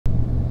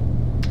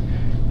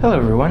Hello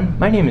everyone,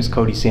 my name is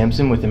Cody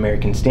Samson with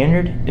American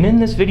Standard, and in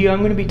this video I'm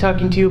going to be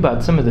talking to you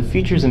about some of the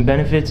features and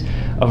benefits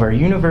of our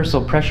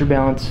universal pressure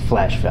balance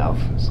flash valve.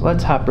 So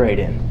let's hop right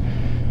in.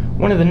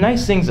 One of the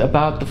nice things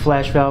about the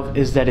flash valve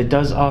is that it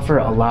does offer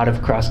a lot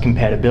of cross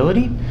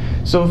compatibility.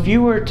 So if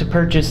you were to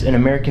purchase an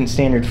American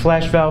Standard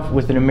flash valve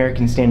with an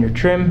American Standard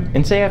trim,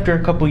 and say after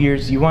a couple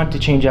years you want to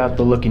change out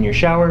the look in your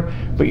shower,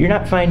 but you're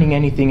not finding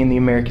anything in the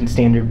American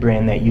Standard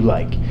brand that you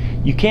like,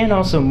 you can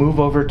also move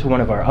over to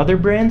one of our other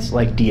brands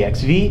like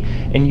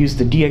DXV and use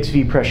the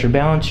DXV pressure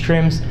balance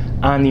trims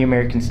on the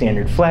American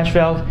Standard flash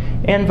valve,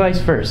 and vice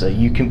versa.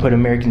 You can put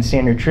American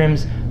Standard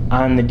trims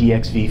on the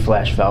DXV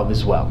flash valve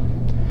as well.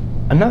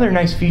 Another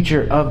nice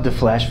feature of the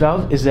flash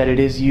valve is that it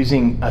is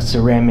using a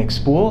ceramic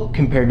spool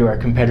compared to our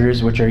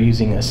competitors, which are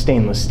using a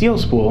stainless steel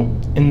spool,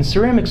 and the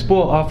ceramic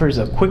spool offers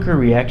a quicker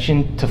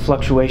reaction to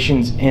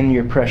fluctuations in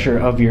your pressure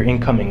of your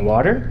incoming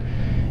water.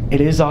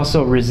 It is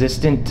also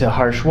resistant to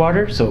harsh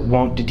water, so it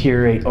won't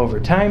deteriorate over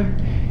time,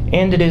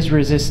 and it is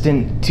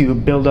resistant to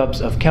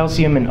buildups of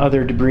calcium and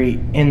other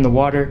debris in the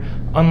water,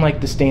 unlike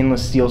the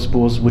stainless steel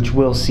spools, which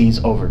will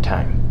seize over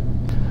time.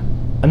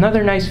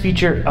 Another nice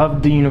feature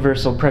of the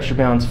universal pressure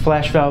balance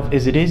flash valve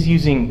is it is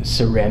using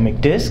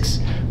ceramic discs,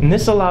 and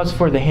this allows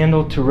for the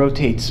handle to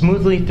rotate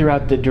smoothly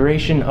throughout the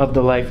duration of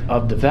the life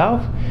of the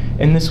valve,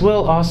 and this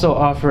will also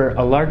offer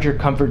a larger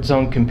comfort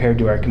zone compared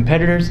to our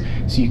competitors,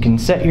 so you can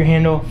set your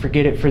handle,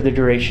 forget it for the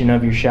duration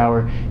of your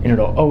shower, and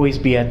it'll always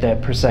be at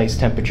that precise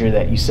temperature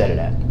that you set it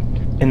at.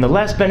 And the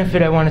last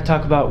benefit I want to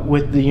talk about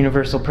with the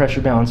universal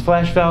pressure balance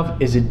flash valve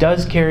is it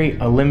does carry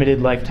a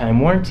limited lifetime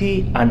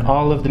warranty on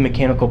all of the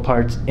mechanical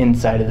parts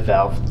inside of the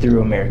valve through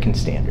American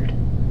Standard.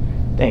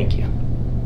 Thank you.